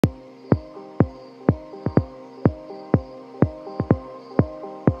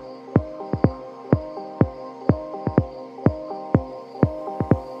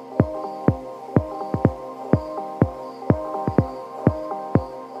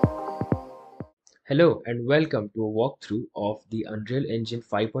Hello and welcome to a walkthrough of the Unreal Engine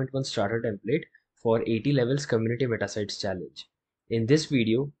 5.1 starter template for 80 levels community metasites challenge. In this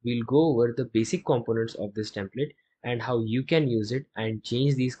video, we'll go over the basic components of this template and how you can use it and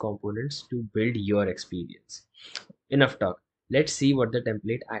change these components to build your experience. Enough talk. Let's see what the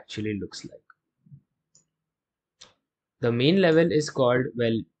template actually looks like. The main level is called,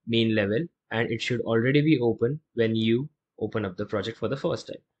 main level, and it should already be open when you open up the project for the first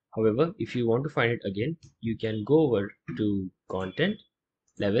time. However, if you want to find it again, you can go over to content,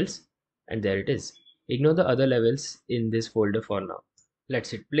 levels, and there it is. Ignore the other levels in this folder for now. Let's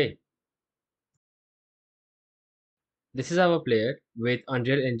hit play. This is our player with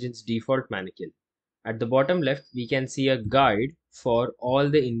Unreal Engine's default mannequin. At the bottom left, we can see a guide for all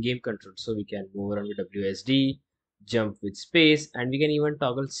the in-game controls. So we can move around with WSD, jump with space, and we can even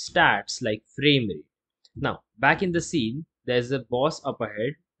toggle stats like frame rate. Now, back in the scene, there's a boss up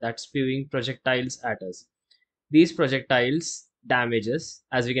ahead that's spewing projectiles at us. These projectiles damage us,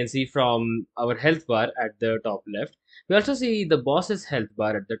 as we can see from our health bar at the top left. We also see the boss's health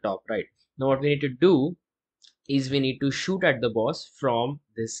bar at the top right. Now, what we need to do is we need to shoot at the boss from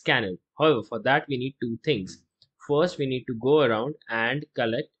this cannon. However, for that we need two things. First, we need to go around and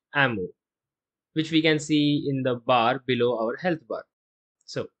collect ammo, which we can see in the bar below our health bar.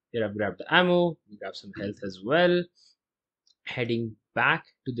 So here I've grabbed the ammo, we grab some health as well. Heading back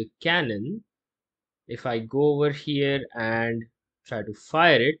to the cannon, if I go over here and try to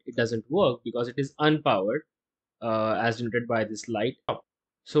fire it, it doesn't work because it is unpowered, as denoted by this light up.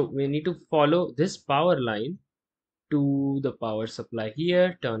 So we need to follow this power line to the power supply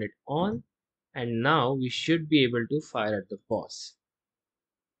here, turn it on, and now we should be able to fire at the boss.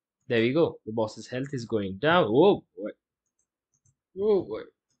 There we go. The boss's health is going down. Oh boy. Oh boy.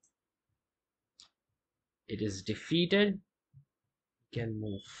 It is defeated. We can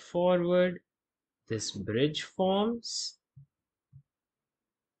move forward. This bridge forms.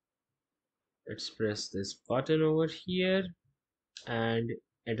 Let's press this button over here and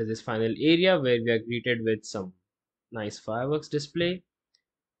enter this final area where we are greeted with some nice fireworks display.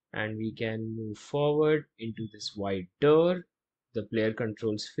 And we can move forward into this white door. The player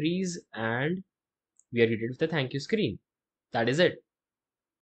controls freeze and we are greeted with the thank you screen. That is it.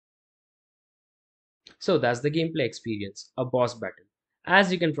 So that's the gameplay experience, a boss battle.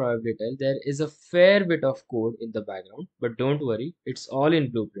 As you can probably tell, there is a fair bit of code in the background, but don't worry, it's all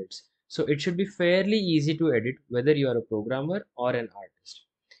in blueprints. So it should be fairly easy to edit whether you are a programmer or an artist.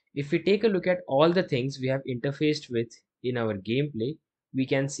 If we take a look at all the things we have interfaced with in our gameplay, we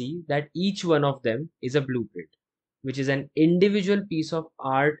can see that each one of them is a blueprint, which is an individual piece of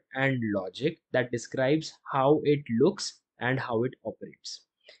art and logic that describes how it looks and how it operates.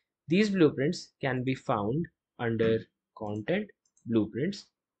 These blueprints can be found under content blueprints,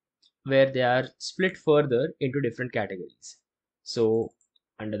 where they are split further into different categories. So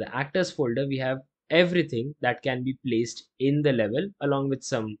under the actors folder, we have everything that can be placed in the level along with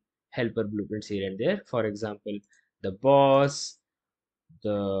some helper blueprints here and there. For example, the boss,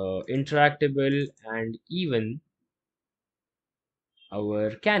 the interactable, and even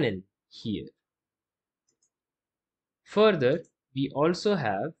our cannon here. Further, we also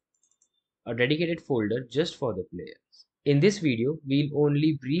have a dedicated folder just for the players. In this video, we'll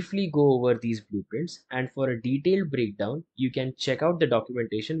only briefly go over these blueprints, and for a detailed breakdown, you can check out the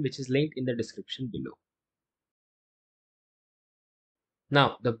documentation which is linked in the description below.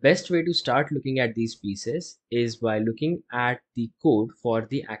 Now, the best way to start looking at these pieces is by looking at the code for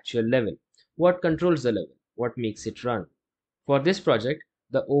the actual level. What controls the level? What makes it run? For this project,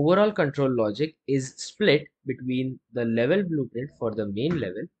 the overall control logic is split between the level blueprint for the main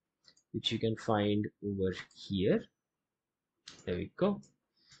level, which you can find over here. There we go.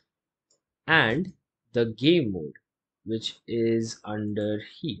 And the game mode, which is under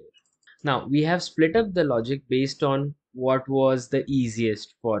here. Now we have split up the logic based on what was the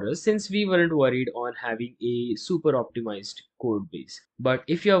easiest for us, since we weren't worried on having a super optimized code base. But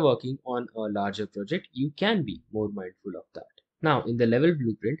if you're working on a larger project, you can be more mindful of that. Now in the level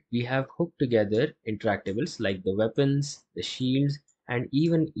blueprint, we have hooked together interactables like the weapons, the shields, and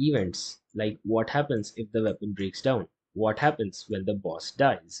even events like what happens if the weapon breaks down, what happens when the boss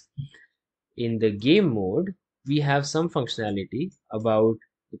dies. In the game mode, we have some functionality about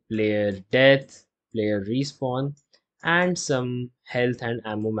the player death, player respawn, and some health and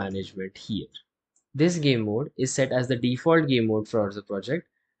ammo management here. This game mode is set as the default game mode for the project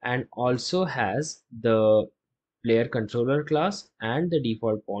and also has the player controller class and the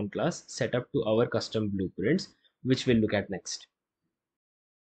default pawn class set up to our custom blueprints, which we'll look at next.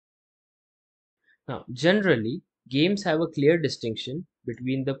 Now, generally, games have a clear distinction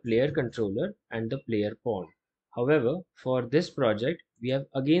between the player controller and the player pawn. However, for this project, we have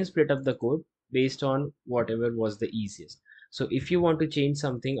again split up the code based on whatever was the easiest. So if you want to change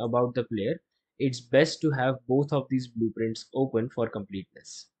something about the player, it's best to have both of these blueprints open for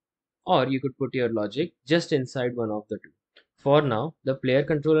completeness. Or you could put your logic just inside one of the two. For now, the player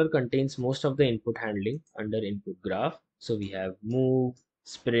controller contains most of the input handling under input graph. So we have move,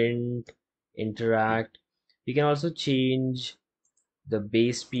 sprint, interact. We can also change the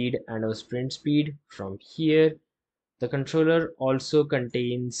base speed and our sprint speed from here. The controller also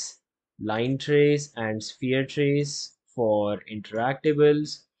contains line trace and sphere trace for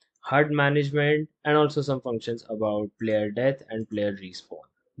interactables, HUD management, and also some functions about player death and player respawn.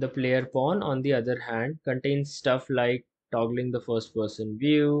 The player pawn, on the other hand, contains stuff like toggling the first person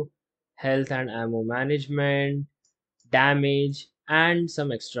view, health and ammo management, damage, and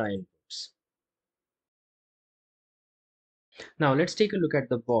some extra inputs. Now let's take a look at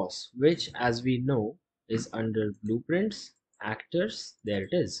the boss, which, as we know, is under blueprints, actors. There it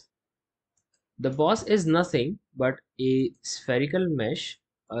is. The boss is nothing but a spherical mesh,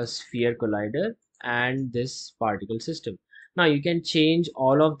 a sphere collider, and this particle system. Now you can change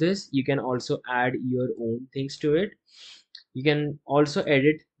all of this. You can also add your own things to it. You can also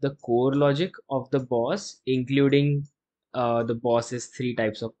edit the core logic of the boss, including the boss's 3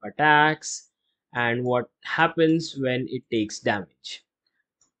 types of attacks and what happens when it takes damage.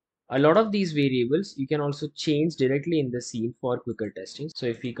 A lot of these variables you can also change directly in the scene for quicker testing. So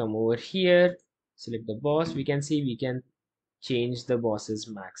if we come over here, select the boss, we can see we can change the boss's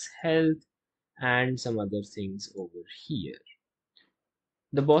max health and some other things over here.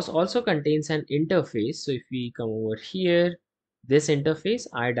 The boss also contains an interface. So if we come over here, this interface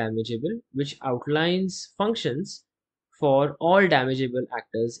iDamageable, which outlines functions for all damageable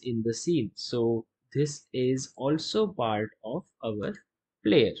actors in the scene. So this is also part of our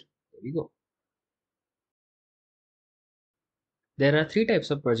player. There we go. There are 3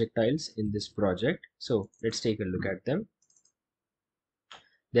 types of projectiles in this project. So let's take a look at them.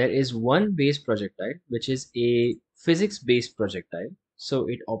 There is one base projectile, which is a physics-based projectile. So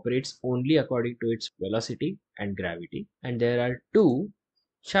it operates only according to its velocity and gravity. And there are 2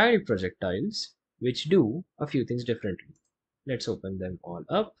 child projectiles, which do a few things differently. Let's open them all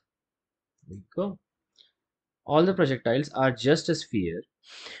up. There we go. All the projectiles are just a sphere.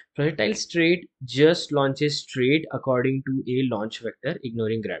 Projectile straight just launches straight according to a launch vector,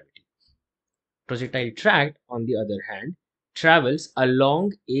 ignoring gravity. Projectile tracked, on the other hand, travels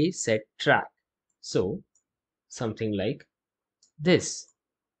along a set track. So something like this.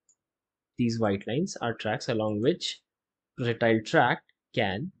 These white lines are tracks along which projectile tracked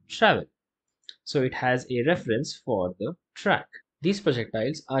can travel. So it has a reference for the track. These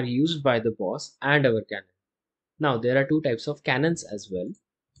projectiles are used by the boss and our cannon. Now there are 2 types of cannons as well,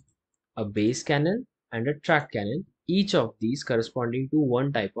 a base cannon and a track cannon, each of these corresponding to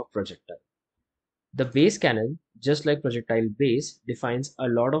one type of projectile. The base cannon, just like projectile base, defines a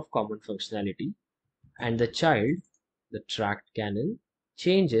lot of common functionality, and the child, the tracked cannon,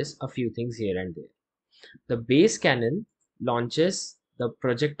 changes a few things here and there. The base cannon launches the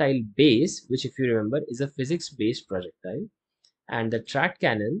projectile base, which, if you remember, is a physics-based projectile, and the tracked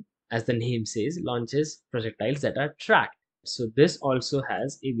cannon, as the name says, launches projectiles that are tracked. So this also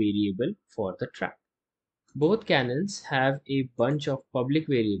has a variable for the track. Both cannons have a bunch of public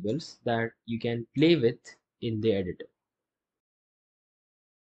variables that you can play with in the editor.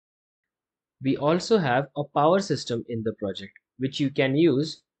 We also have a power system in the project, which you can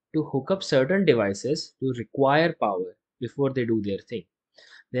use to hook up certain devices to require power before they do their thing.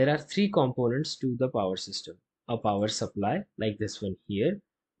 There are 3 components to the power system. A power supply, like this one here,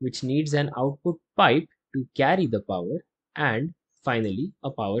 which needs an output pipe to carry the power, and finally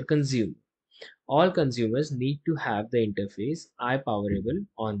a power consumer. All consumers need to have the interface iPowerable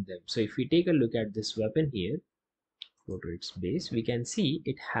on them. So if we take a look at this weapon here, go to its base, we can see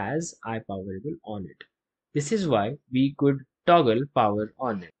it has iPowerable on it. This is why we could toggle power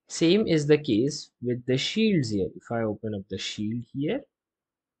on it. Same is the case with the shields here. If I open up the shield here,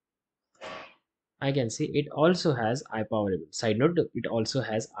 I can see it also has iPowerable. Side note, it also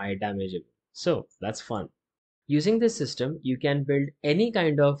has iDamageable. So that's fun. Using this system, you can build any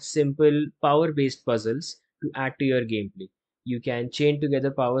kind of simple power-based puzzles to add to your gameplay. You can chain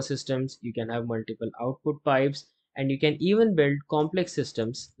together power systems, you can have multiple output pipes, and you can even build complex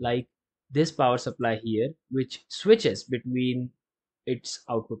systems like this power supply here, which switches between its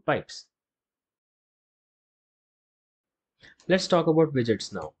output pipes. Let's talk about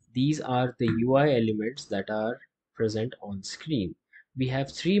widgets now. These are the UI elements that are present on screen. We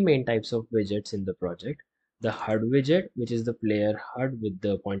have 3 main types of widgets in the project. the HUD widget, which is the player HUD with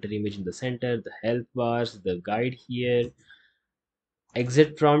the pointer image in the center, the health bars, the guide here,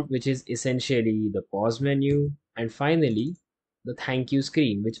 exit prompt, which is essentially the pause menu, and finally the thank you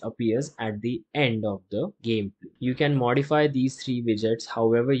screen, which appears at the end of the gameplay. You can modify these three widgets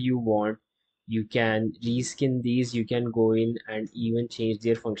however you want. You can reskin these, you can go in and even change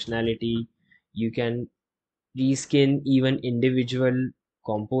their functionality. You can reskin even individual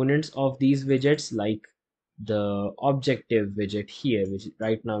components of these widgets, like the objective widget here, which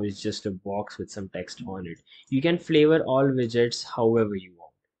right now is just a box with some text on it. You can flavor all widgets however you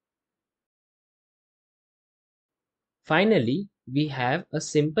want. Finally, we have a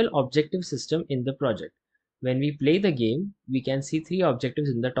simple objective system in the project. When we play the game, we can see three objectives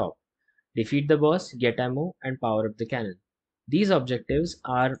in the top: defeat the boss, get ammo, and power up the cannon. These objectives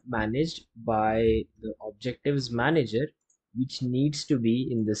are managed by the objectives manager, which needs to be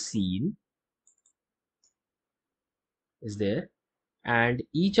in the scene, is there, and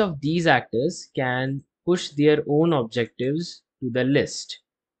each of these actors can push their own objectives to the list.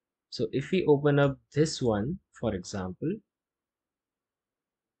 So if we open up this one, for example,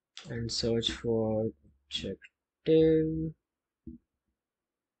 and search for objective,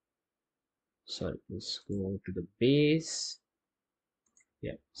 sorry, let's go to the base.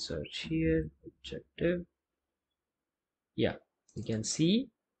 Yeah, search here, objective. Yeah, you can see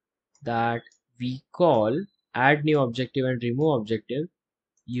that we call add new objective and remove objective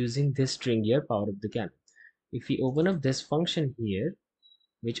using this string here, power up the cannon. If we open up this function here,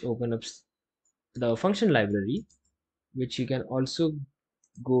 which open up the function library, which you can also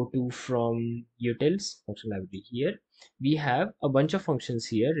go to from utils function library here, we have a bunch of functions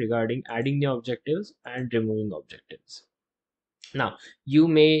here regarding adding new objectives and removing objectives. Now you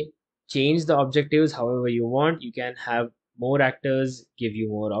may change the objectives however you want. You can have more actors give you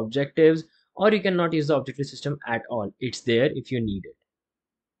more objectives, or you cannot use the objective system at all. It's there if you need it.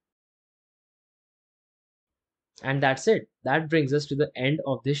 And that's it. That brings us to the end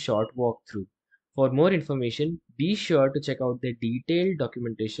of this short walkthrough. For more information, be sure to check out the detailed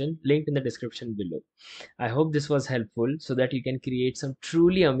documentation linked in the description below. I hope this was helpful so that you can create some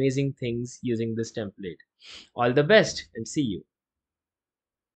truly amazing things using this template. All the best and see you.